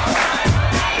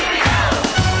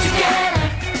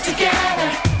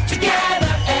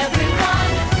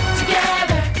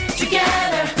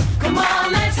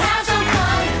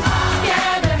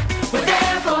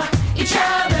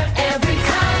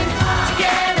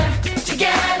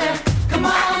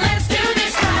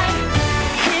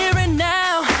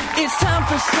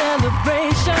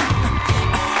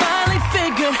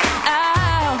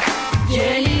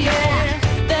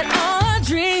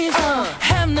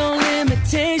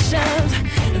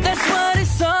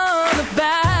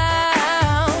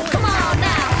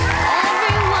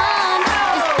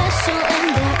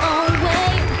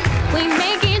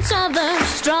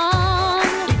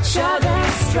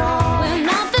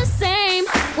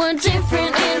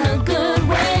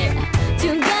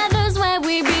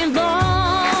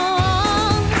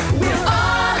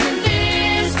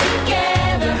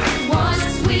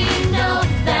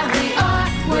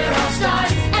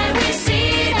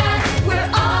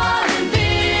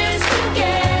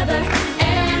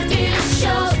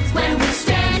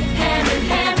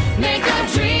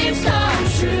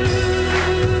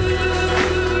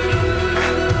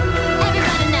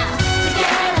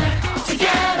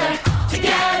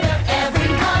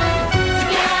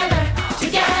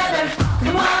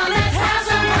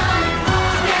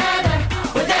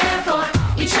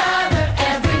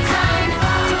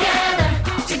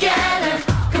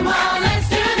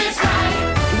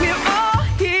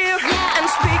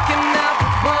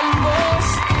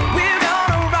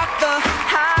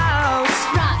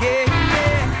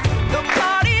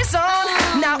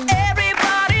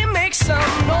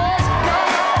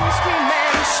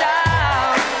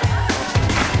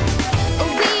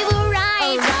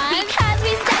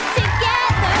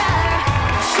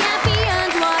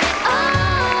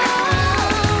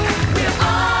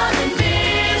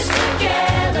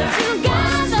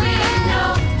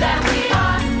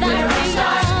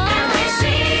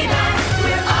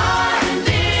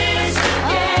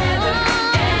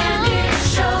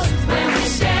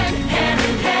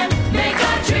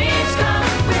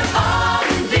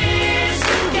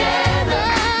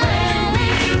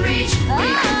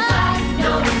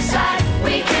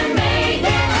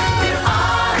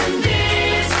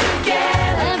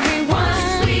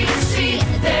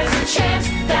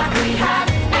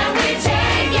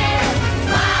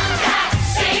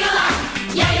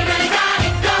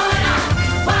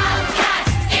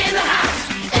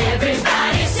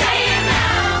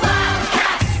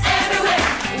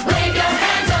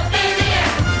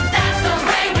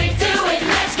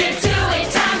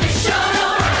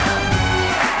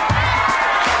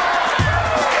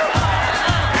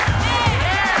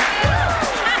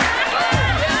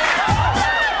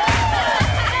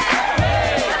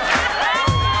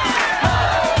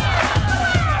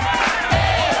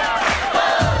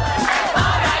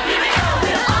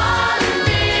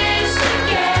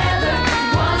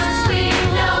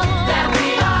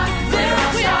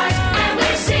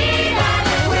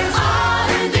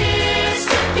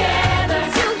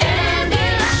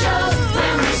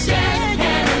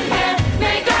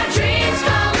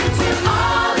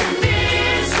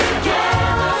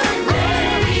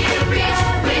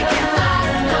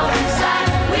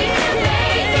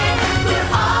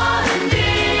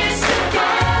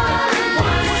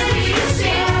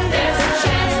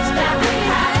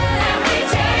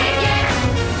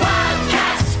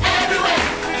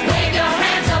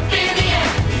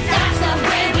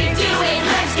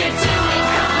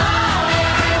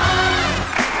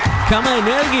 כמה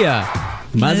אנרגיה.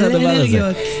 מה זה הדבר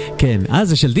הזה? כן,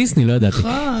 זה של דיסני, לא ידעתי.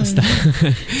 נכון.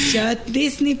 שעת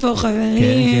דיסני פה, חברים.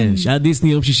 כן, כן, שעת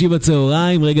דיסני יום שישי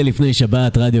בצהריים, רגע לפני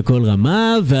שבת, רדיו כל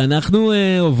רמה, ואנחנו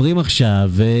עוברים עכשיו,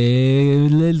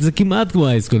 זה כמעט כמו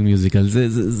High School Musical,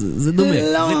 זה דומה.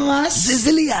 לא ממש.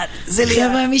 זה ליד, זה ליד.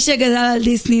 חבר'ה, מי שגדל על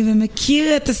דיסני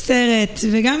ומכיר את הסרט,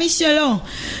 וגם מי שלא,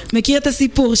 מכיר את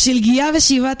הסיפור של גיאה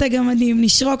ושבעת הגמדים,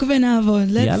 נשרוק ונעבוד.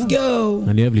 Let's go.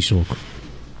 אני אוהב לשרוק.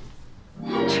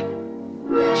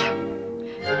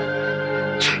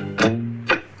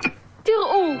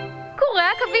 תראו, קורא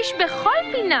עכביש בכל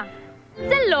פינה.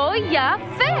 זה לא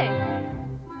יפה.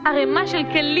 ערימה של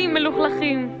כלים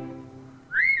מלוכלכים.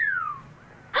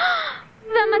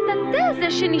 והמטאטה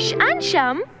הזה שנשען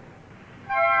שם,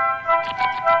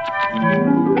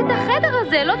 את החדר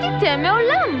הזה לא תיתן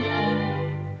מעולם.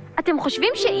 אתם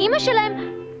חושבים שאימא שלהם...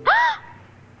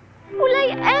 אולי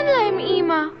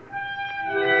אימא.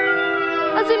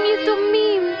 אז הם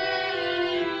יתומים.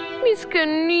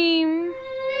 מסכנים.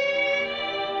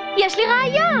 יש לי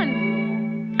רעיון.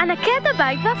 אנקה את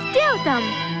הבית ואפתיע אותם.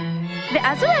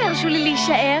 ואז אולי ירשו לי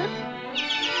להישאר.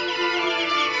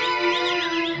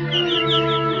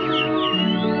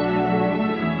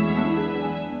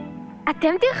 אתם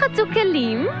תרחצו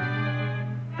כלים,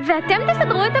 ואתם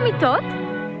תסדרו את המיטות,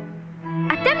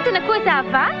 אתם תנקו את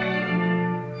האבק,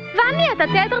 ואני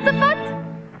אטאטא את הרצפות.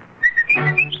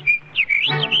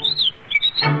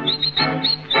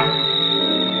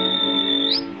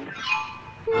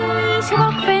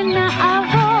 נשרוק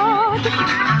ונעבוד,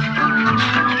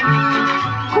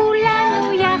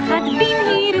 כולנו יחד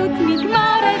במהירות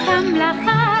נגמור את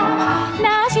המלאכה,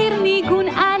 נשיר ניגון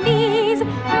עליז,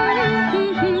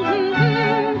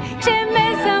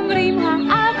 כשמזמרים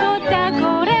העבודה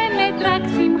גורמת רק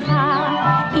שמחה.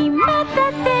 אם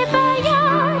מטאטא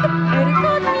ביד,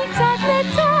 ארקוד מצד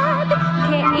לצד,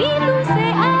 כאילו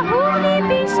זה אהוב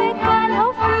ליבי שקל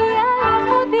הופיע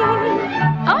לכבודי.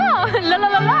 לא לא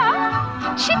לא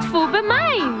לא, שיתפו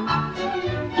במים.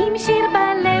 עם שיר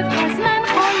בלב הזמן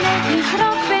חולף,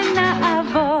 נשרוק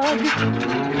ונעבוד.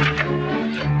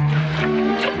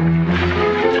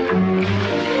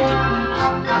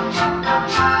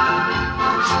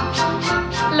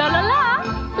 לא לא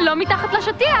לא, לא מתחת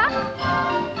לשטיח.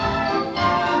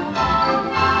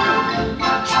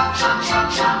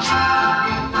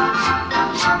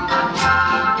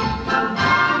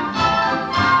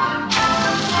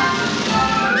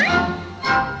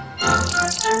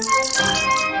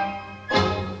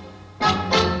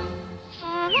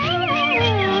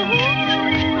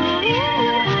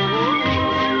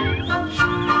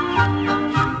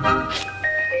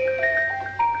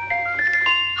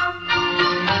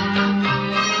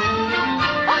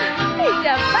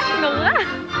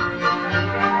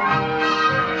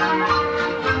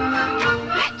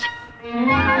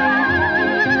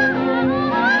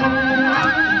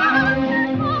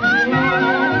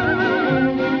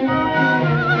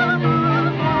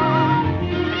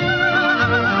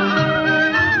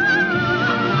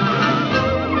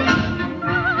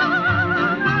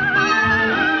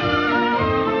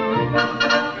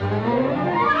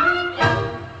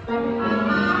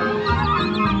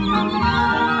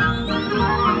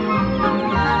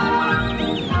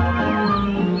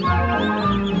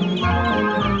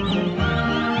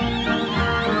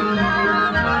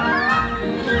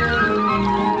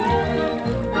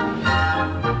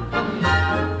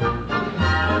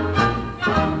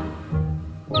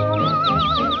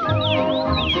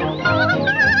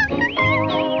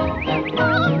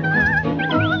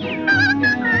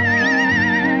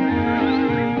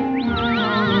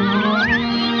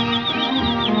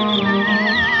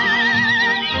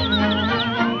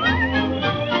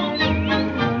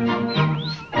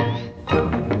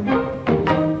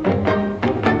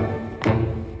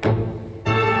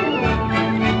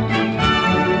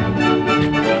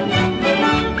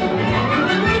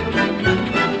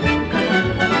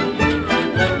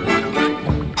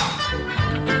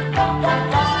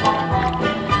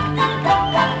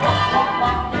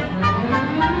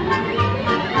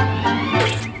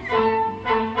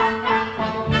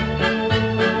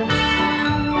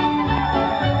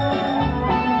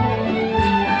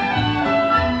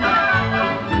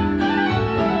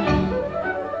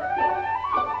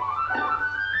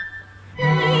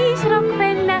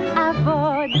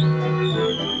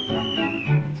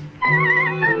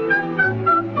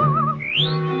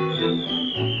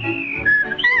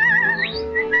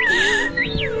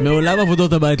 מעולם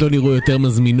עבודות הבית לא נראו יותר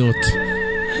מזמינות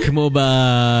כמו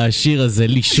בשיר הזה,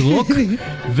 לשרוק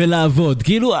ולעבוד.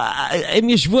 כאילו, הם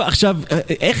ישבו עכשיו,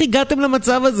 איך הגעתם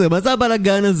למצב הזה? מה זה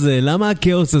הבלגן הזה? למה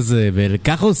הכאוס הזה?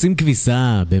 וככה עושים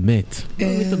כביסה, באמת. לא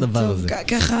מבין את הדבר הזה.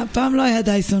 ככה, פעם לא היה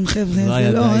דייסון, חבר'ה,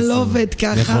 זה לא עובד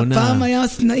ככה. פעם היה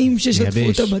סנאים ששטפו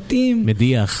את הבתים.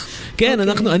 מדיח. כן,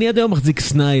 אני עד היום מחזיק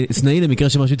סנאי למקרה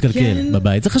שמשהו יתקלקל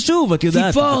בבית. זה חשוב, את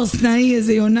יודעת. ציפור, סנאי,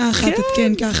 איזה יונה אחת,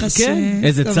 כן, ככה ש...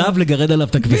 איזה צו לגרד עליו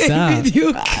את הכביסה.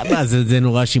 בדיוק. זה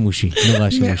נורא שימושי.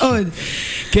 מאוד.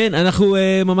 כן, אנחנו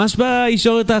ממש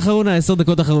בישורת האחרונה, 10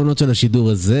 דקות האחרונות של השידור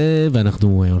הזה,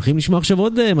 ואנחנו הולכים לשמוע עכשיו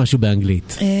עוד משהו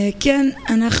באנגלית. כן,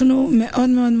 אנחנו מאוד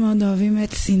מאוד מאוד אוהבים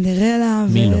את סינדרלה,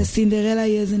 וסינדרלה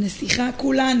היא איזה נסיכה,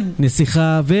 כולנו.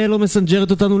 נסיכה, ולא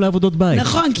מסנג'רת אותנו לעבודות בית.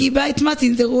 נכון, כי בית מה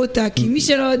סינדרו אותה, כי מי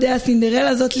שלא יודע,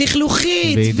 סינדרלה זאת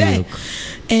לכלוכית. בדיוק.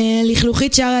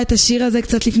 לכלוכית שרה את השיר הזה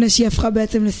קצת לפני שהיא הפכה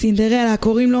בעצם לסינדרלה,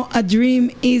 קוראים לו A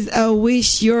Dream is a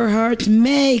Wish Your Heart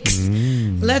Makes.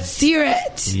 Let's hear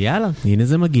it. יאללה, הנה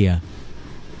זה מגיע.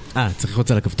 צריך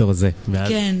ללחוץ על הכפתור הזה.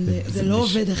 כן, זה לא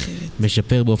עובד אחרת.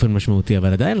 משפר באופן משמעותי,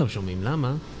 אבל עדיין לא שומעים.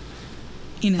 למה?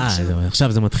 הנה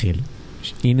עכשיו זה מתחיל.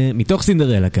 הנה, מתוך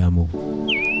סינדרלה כאמור.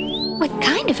 What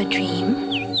kind of a dream?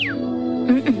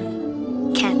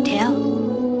 Can't tell.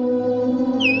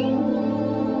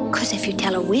 'Cause if you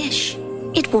tell a wish,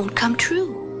 it won't come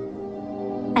true.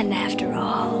 And after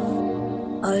all,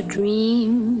 a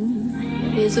dream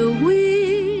is a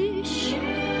wish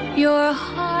your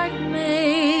heart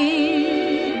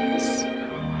makes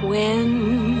when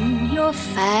you're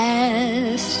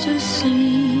fast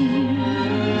asleep.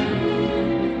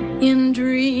 In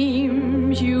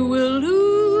dreams you will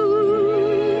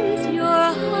lose your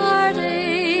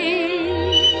heartache.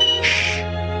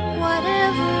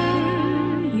 Whatever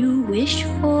you wish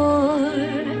for,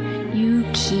 you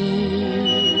keep.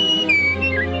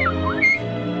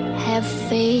 Have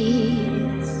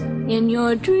faith in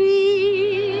your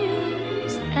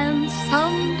dreams, and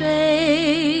someday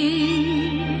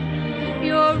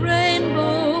your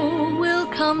rainbow will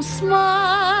come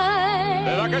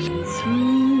smiling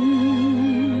through.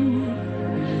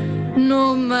 No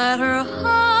matter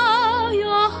how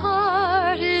your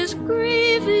heart is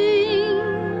grieving,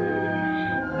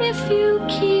 if you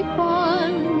keep on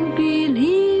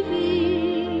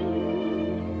believing,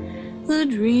 the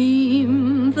dream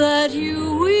that you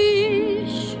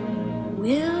wish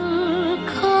will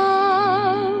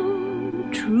come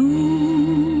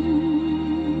true.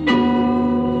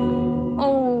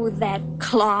 Oh, that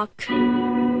clock.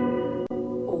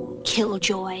 Oh,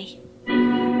 Killjoy.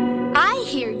 I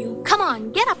hear you. Come on,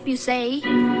 get up, you say.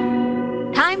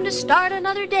 Time to start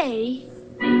another day.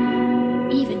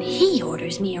 Even he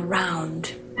orders me around.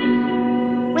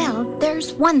 Well, there's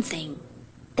one thing.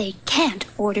 They can't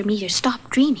order me to stop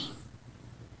dreaming.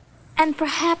 And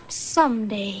perhaps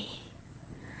someday,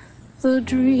 the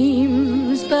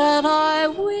dreams that I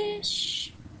wish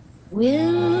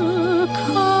will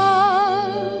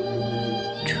come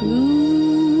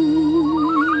true.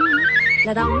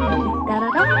 La-dum,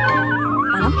 da-da-dum,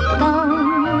 ba-dum-dum,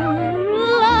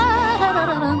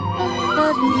 la-da-da-da-dum,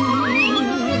 ba-dum.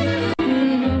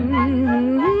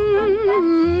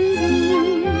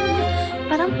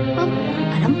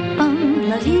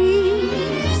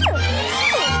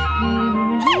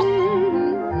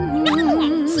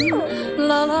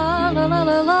 La la la la la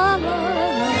la la.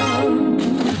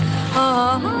 La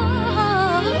la la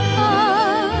la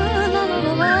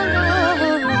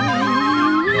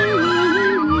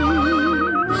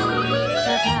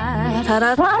la. Ta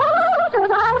ta ta.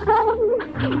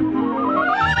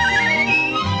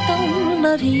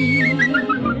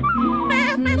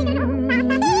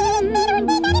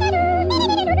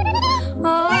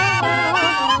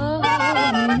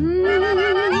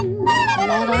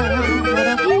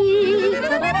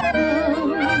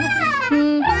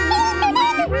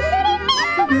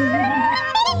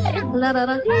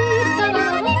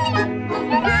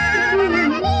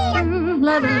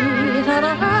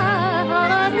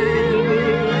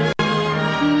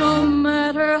 No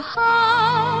matter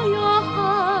how your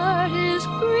heart is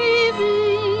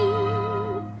grieving,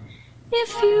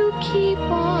 if you keep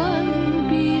on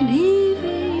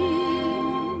believing,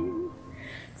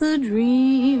 the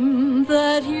dream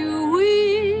that you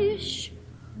wish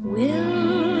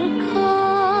will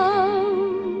come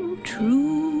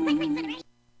true.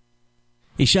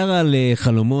 היא שרה על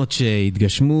חלומות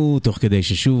שהתגשמו תוך כדי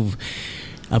ששוב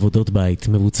עבודות בית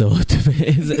מבוצעות.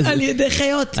 על ידי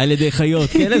חיות. על ידי חיות,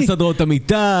 כן, הן סדרות את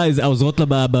המיטה, עוזרות לה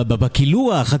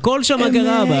בכילוח, הכל שם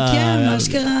קרה. כן, מה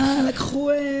שקרה, לקחו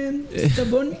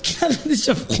סבון מקלט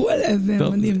ושפכו עליה, זה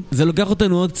מדהים. זה לוקח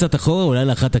אותנו עוד קצת אחורה, אולי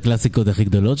לאחת הקלאסיקות הכי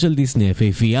גדולות של דיסני,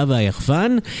 היפהפייה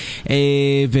והיחפן,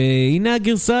 והנה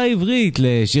הגרסה העברית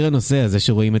לשיר הנושא הזה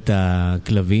שרואים את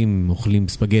הכלבים אוכלים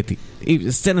ספגטי.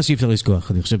 סצנה שאי אפשר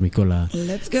לשכוח, אני חושב, מכל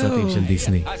הסרטים של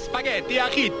דיסני. הספגטי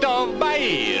הכי טוב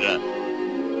בעיר.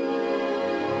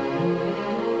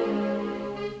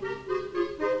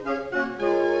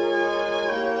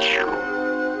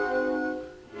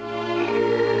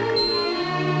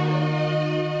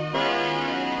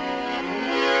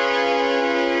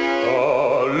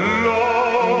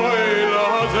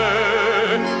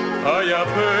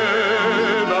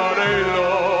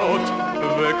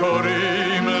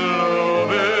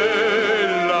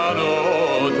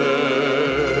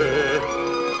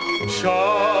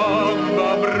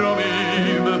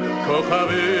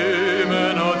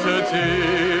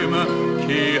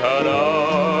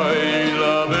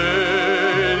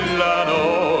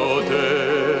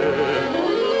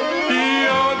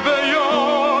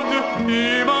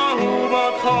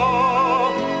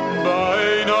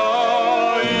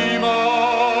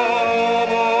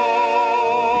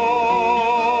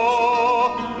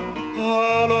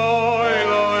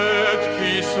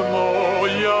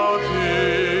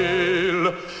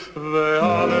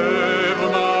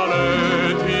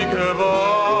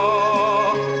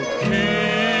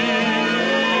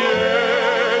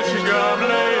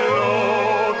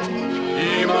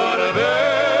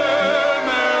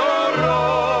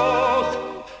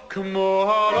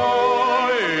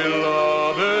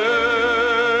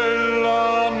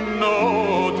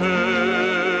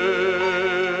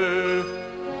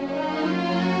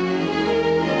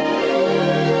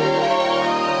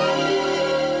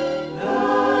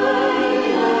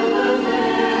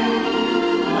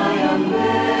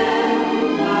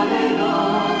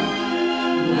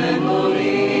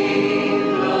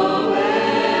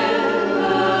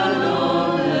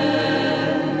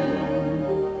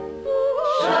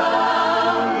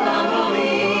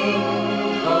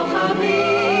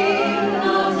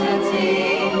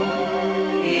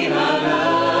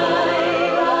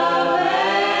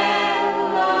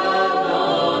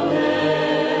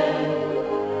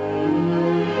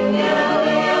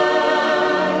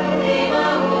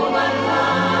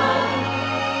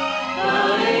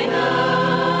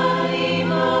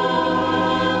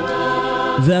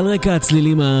 ועל רקע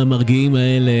הצלילים המרגיעים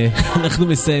האלה אנחנו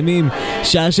מסיימים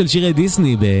שעה של שירי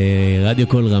דיסני ברדיו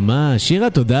כל רמה. שירה,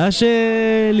 תודה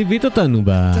שליווית אותנו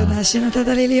תודה שנתת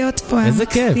לי להיות פה. איזה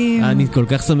כיף, אני כל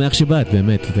כך שמח שבאת,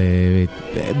 באמת.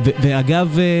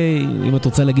 ואגב, אם את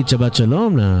רוצה להגיד שבת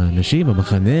שלום לאנשים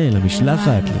במחנה,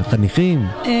 למשלחת, לחניכים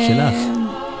שלך.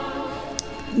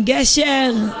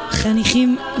 גשר,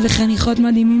 חניכים וחניכות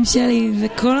מדהימים שלי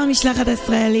וכל המשלחת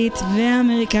הישראלית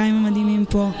והאמריקאים המדהימים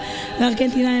פה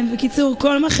וארגנטינאים, בקיצור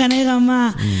כל מחנה רמה,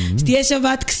 שתהיה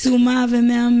שבת קסומה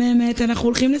ומהממת. אנחנו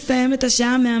הולכים לסיים את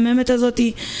השעה המהממת הזאת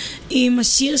עם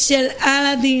השיר של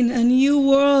אלאדין, A New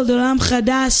World, עולם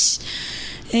חדש,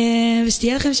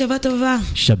 ושתהיה לכם שבת טובה.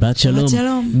 שבת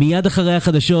שלום. מיד אחרי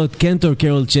החדשות קנטור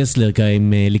קרול צ'סלר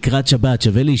עם לקראת שבת.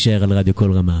 שווה להישאר על רדיו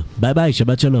כל רמה. ביי ביי,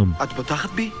 שבת שלום. את פותחת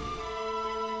בי?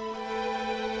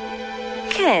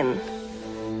 כן.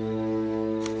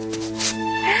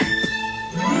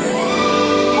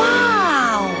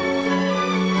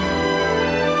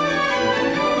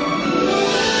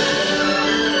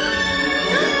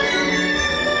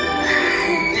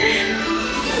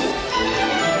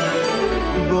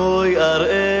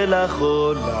 אראה לך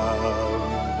עולם,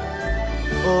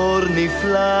 אור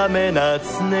נפלא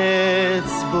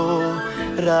מנצנץ בו,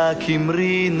 רק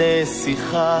אמרי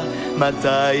נסיכה,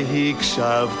 מתי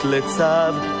הקשבת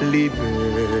לצו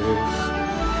ליבך?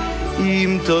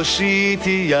 אם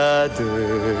תושיטי ידך,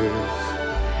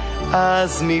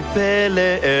 אז מפלא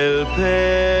אל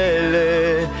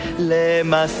פלא,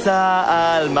 למסע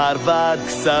על מרבד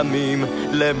קסמים,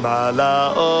 למעלה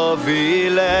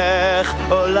הובילך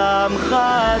עולם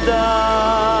חדש.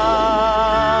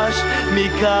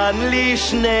 מכאן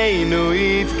לשנינו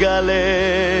יתגלה,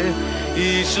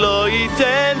 איש לא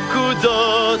ייתן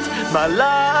פקודות מה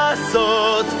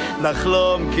לעשות,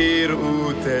 נחלום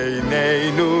כראות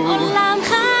עינינו עולם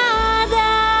חדש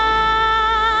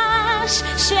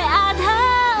שעד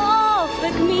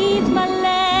האופק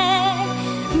מתמלא,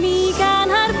 מכאן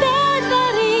הרבה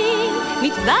דברים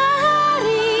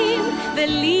מתבהרים,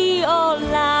 ולי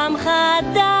עולם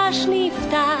חדש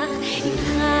נפתח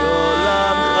איתך.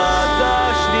 עולם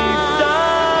חדש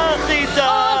נפתח איתך,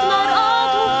 עוד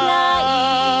מראות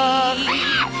מופלאים,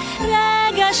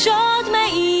 רגשות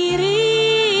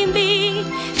מאירים בי,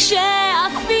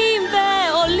 כשעפים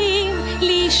ועולים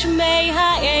לשמי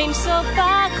האין סוף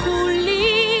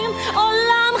הכחולים.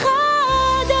 עולם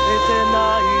חדש, את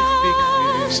עינייך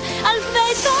פקחי,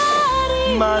 אלפי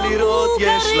דברים מה לראות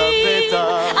יש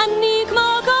לבטח, אני כמו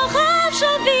כוכב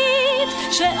שביט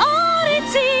שאור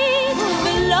הצית,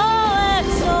 ולא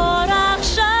אחזור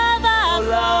עכשיו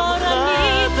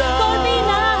אחורנית. כל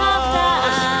מינה הפתעה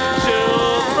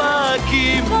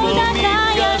שאופקים בו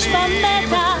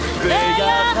מתגלים,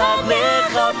 ויחד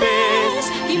נחפש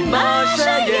כי מה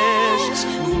שיש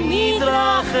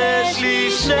ומתרחש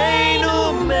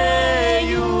לשנינו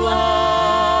מיועד.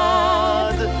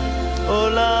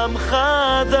 עולם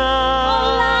חדש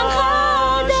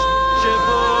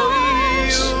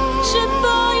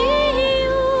שבו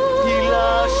יהיו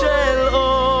הילה של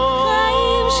אור,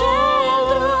 חיים של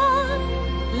דרור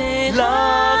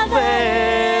לך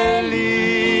ולי.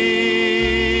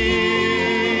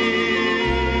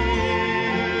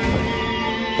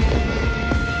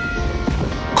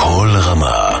 כל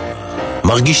רמה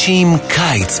מרגישים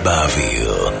קיץ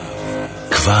באוויר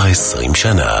כבר 20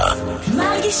 שנה.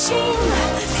 מרגישים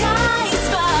קיץ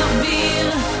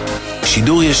באוויר.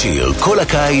 שידור ישיר כל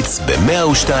הקיץ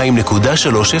ב-102.3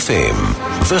 FM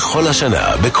וכל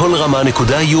השנה בכל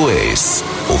רמה.us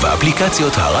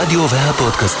ובאפליקציות הרדיו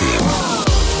והפודקאסטים.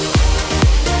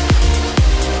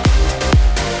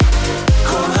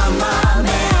 כל רמה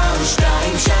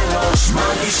 102.3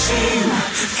 מרגישים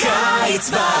קיץ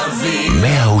באוויר.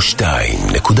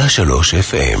 102.3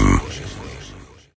 FM